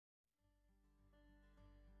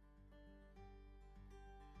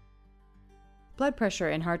Blood pressure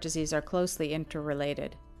and heart disease are closely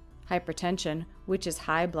interrelated. Hypertension, which is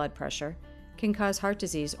high blood pressure, can cause heart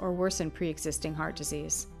disease or worsen pre-existing heart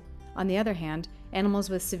disease. On the other hand, animals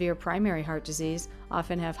with severe primary heart disease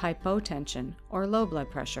often have hypotension or low blood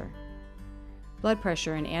pressure. Blood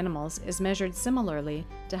pressure in animals is measured similarly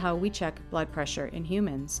to how we check blood pressure in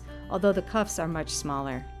humans, although the cuffs are much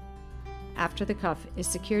smaller. After the cuff is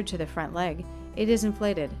secured to the front leg, it is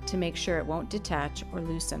inflated to make sure it won't detach or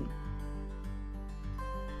loosen.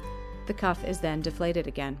 The cuff is then deflated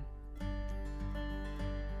again.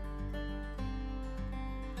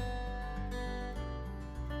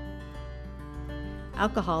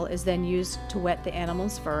 Alcohol is then used to wet the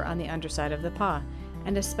animal's fur on the underside of the paw,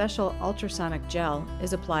 and a special ultrasonic gel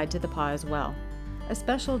is applied to the paw as well. A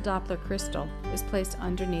special Doppler crystal is placed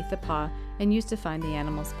underneath the paw and used to find the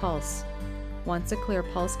animal's pulse. Once a clear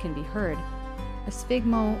pulse can be heard, a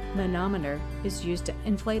sphygmomanometer is used to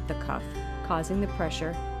inflate the cuff, causing the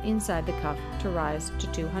pressure inside the cuff to rise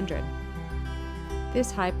to 200.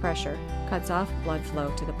 This high pressure cuts off blood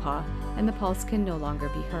flow to the paw, and the pulse can no longer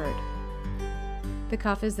be heard. The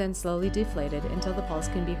cuff is then slowly deflated until the pulse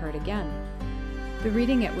can be heard again. The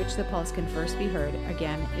reading at which the pulse can first be heard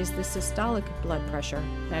again is the systolic blood pressure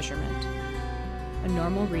measurement. A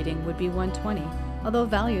normal reading would be 120, although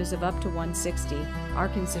values of up to 160 are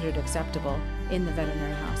considered acceptable in the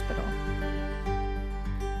veterinary hospital.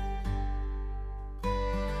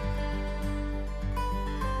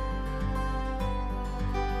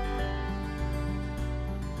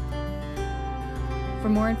 For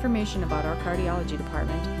more information about our cardiology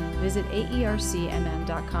department, visit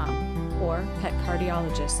aercmn.com or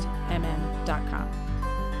petcardiologistmn.com.